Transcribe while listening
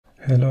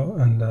Hello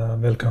and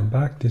welcome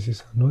back. This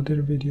is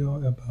another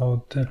video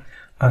about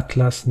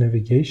Atlas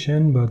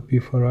navigation, but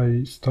before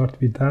I start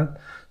with that,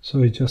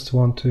 so I just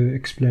want to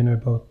explain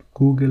about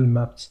Google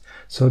Maps.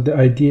 So the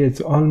idea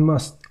is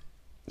almost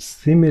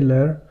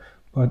similar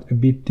but a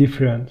bit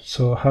different.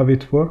 So how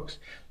it works,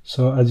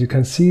 so as you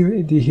can see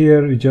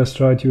here, you just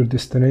write your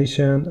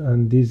destination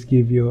and this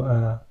give you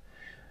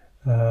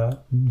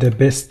the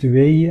best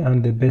way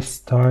and the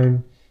best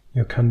time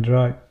you can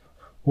drive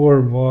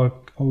or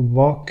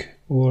walk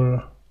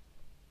or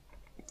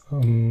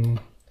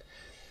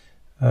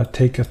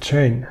take a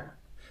train.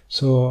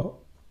 So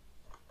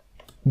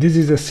this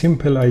is a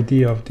simple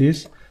idea of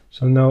this.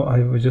 So now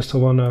I just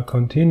want to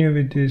continue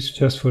with this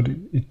just for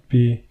it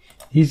be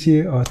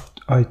easy.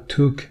 I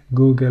took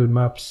Google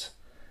Maps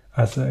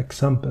as an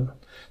example.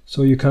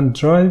 So you can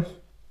drive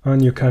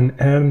and you can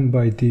earn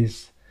by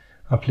this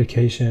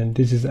application.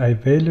 This is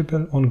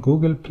available on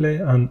Google Play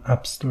and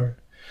App Store.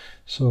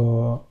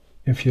 So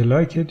if you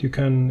like it, you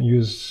can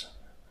use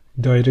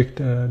direct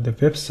the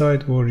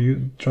website, or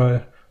you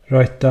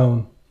write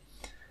down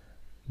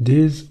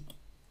this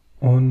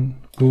on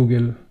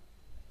Google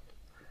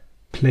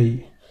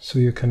Play so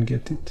you can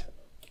get it.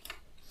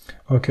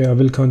 Okay, I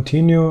will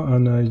continue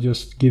and I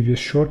just give you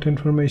short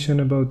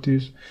information about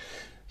this.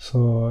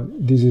 So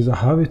this is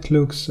how it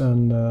looks,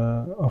 and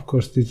of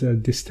course this is a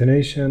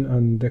destination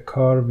and the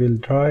car will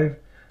drive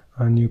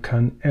and you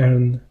can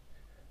earn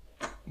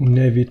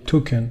Navi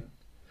token.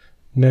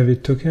 Navi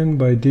token,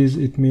 by this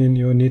it means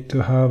you need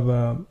to have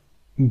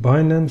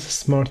Binance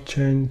Smart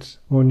Chains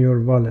on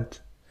your wallet.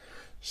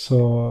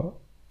 So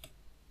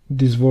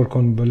this work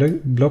on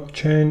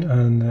blockchain,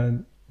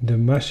 and the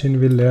machine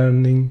will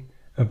learning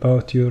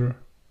about your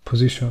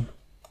position.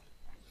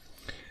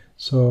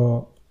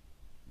 So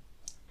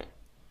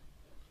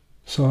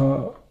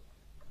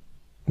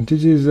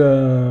this is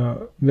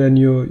when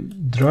you're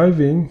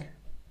driving,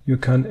 you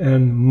can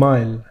earn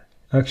mile.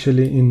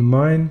 Actually in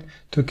mine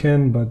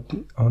token, but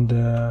on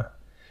the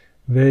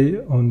way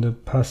on the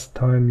past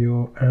time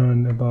you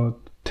earn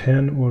about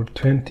 10 or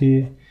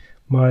 20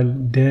 mile,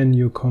 then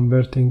you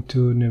converting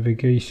to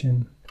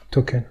navigation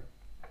token.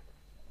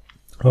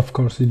 Of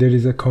course there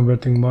is a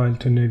converting mile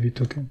to Navi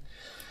token.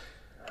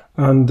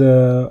 And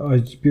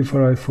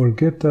before I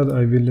forget that,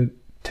 I will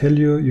tell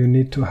you, you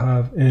need to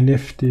have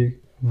NFT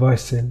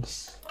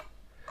vessels.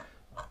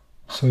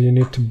 So you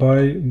need to buy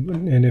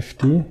an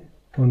NFT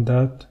on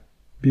that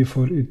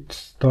before it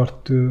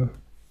start to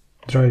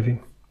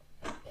driving.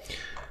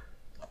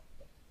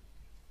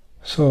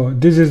 So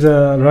this is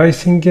a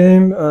racing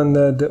game, and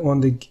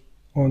on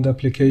the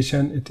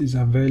application it is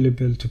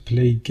available to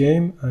play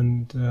game,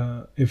 and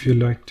if you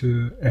like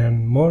to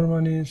earn more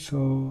money,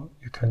 so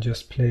you can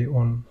just play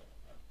on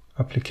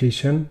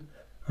application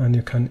and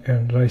you can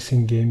earn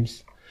racing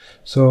games.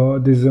 So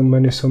there's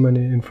so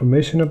many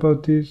information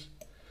about this,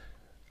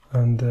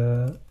 and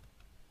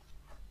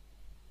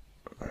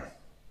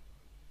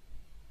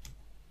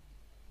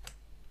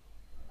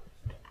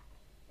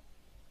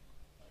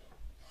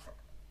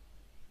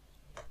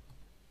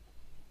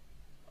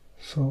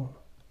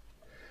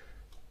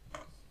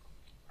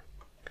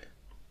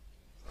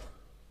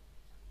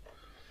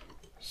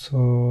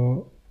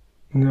so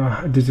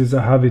now this is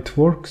how it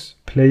works,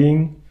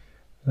 playing,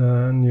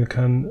 and you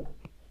can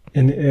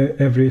in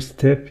every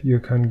step you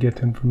can get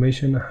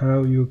information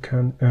how you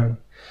can earn.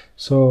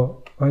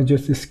 So I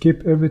just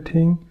skip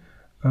everything,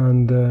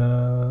 and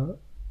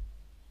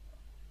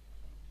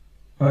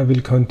I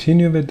will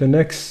continue with the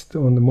next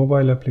on the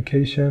mobile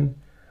application,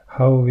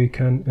 how we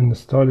can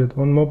install it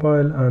on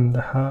mobile and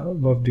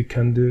what we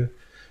can do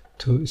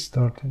to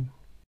start it.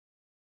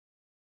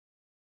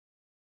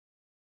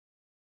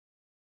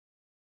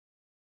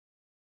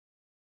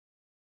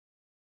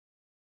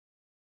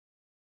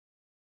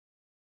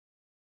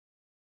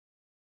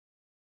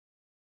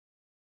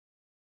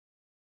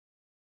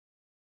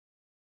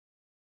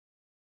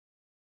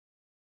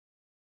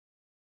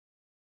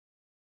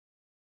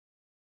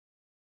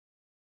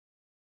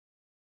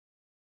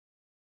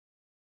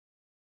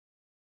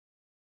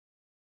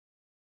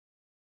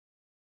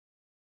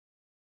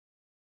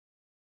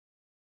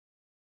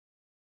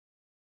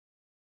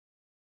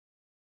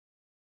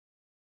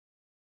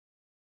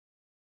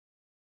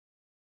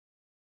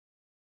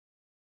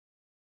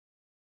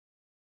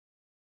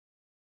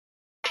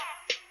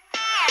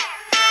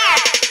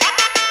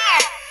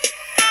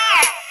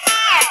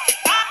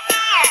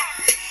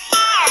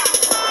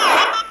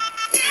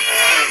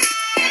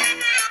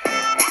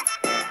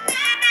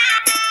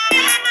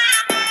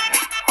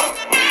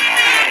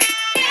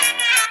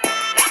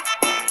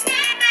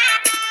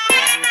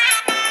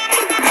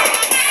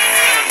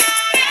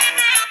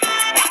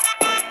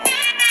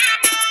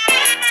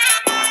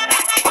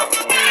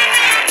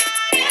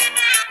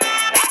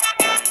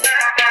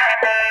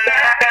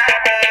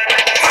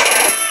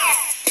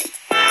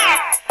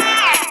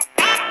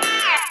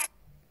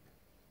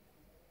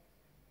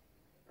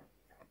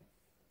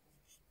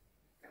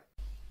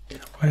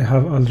 I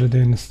have already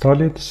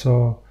installed it,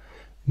 so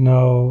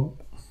now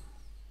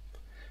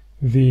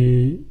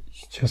we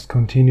just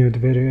continue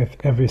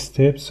every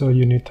step. So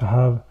you need to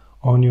have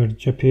on your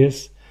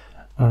GPS,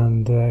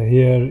 and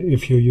here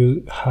if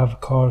you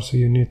have cars, so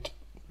you need to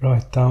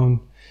write down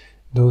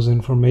those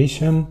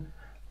information.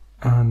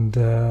 And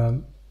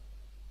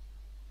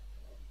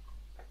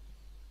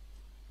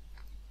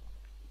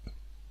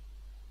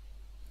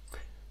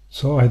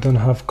so I don't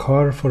have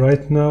car for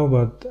right now,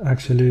 but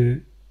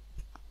actually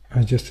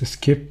I just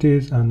skipped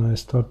it and I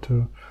start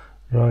to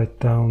write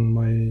down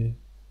my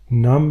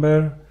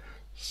number.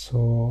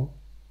 So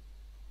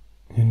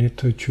you need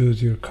to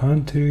choose your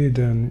country,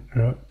 then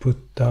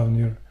put down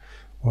your,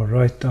 or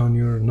write down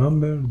your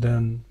number,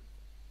 then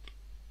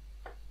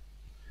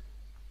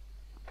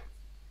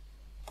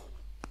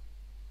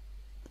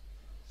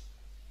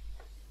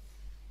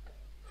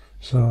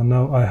so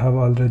now I have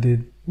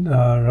already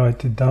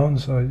write it down.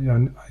 So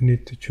I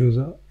need to choose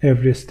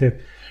every step,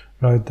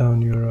 write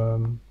down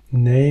your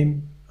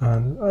name,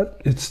 and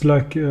it's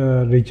like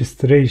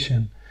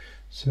registration.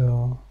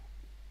 So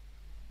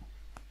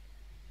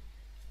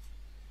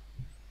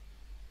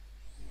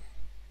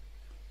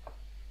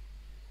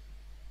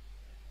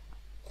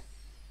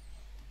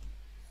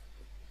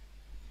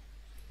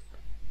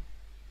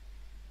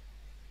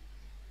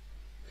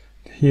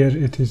here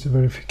it is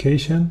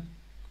verification.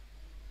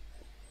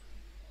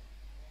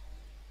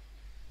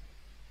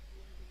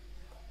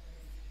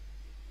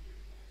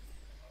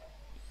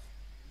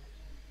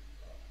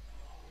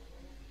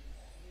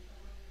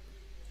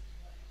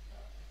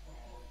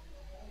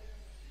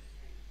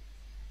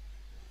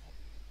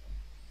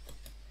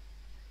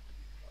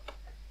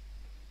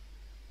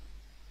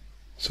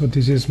 So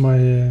this is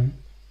my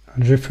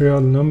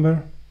referral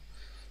number.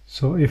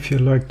 So if you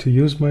like to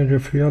use my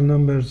referral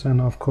numbers,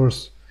 and of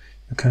course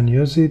you can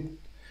use it,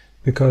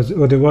 because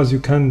otherwise you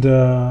can't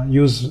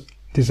use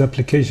this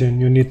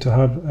application. You need to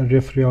have a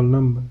referral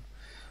number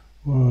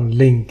or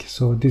link.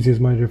 So this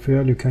is my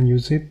referral, you can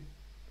use it.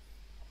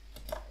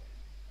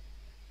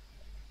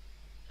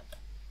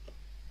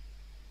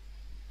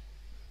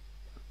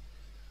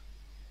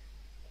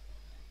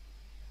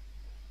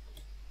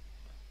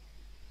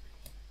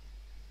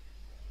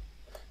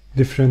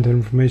 Different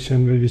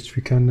information which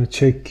we can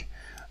check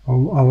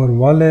our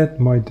wallet,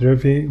 my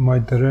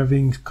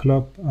driving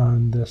club,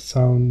 and the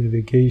sound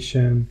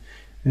navigation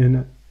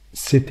and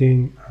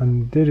sitting,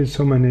 and there is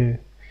so many.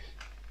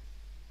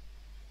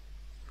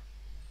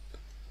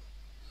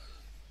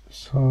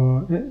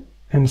 So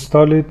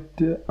install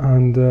it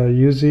and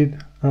use it.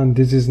 And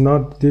this is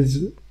not this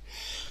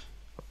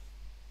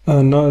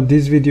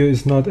video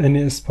is not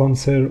any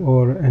sponsor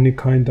or any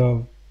kind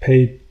of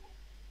paid.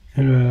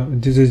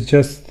 This is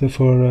just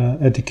for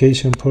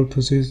education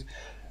purposes,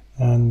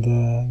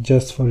 and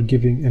just for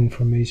giving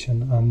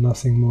information and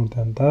nothing more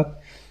than that.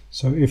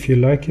 So if you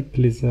like it,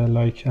 please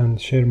like and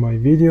share my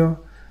video,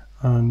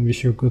 and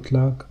wish you good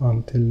luck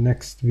until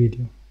next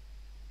video.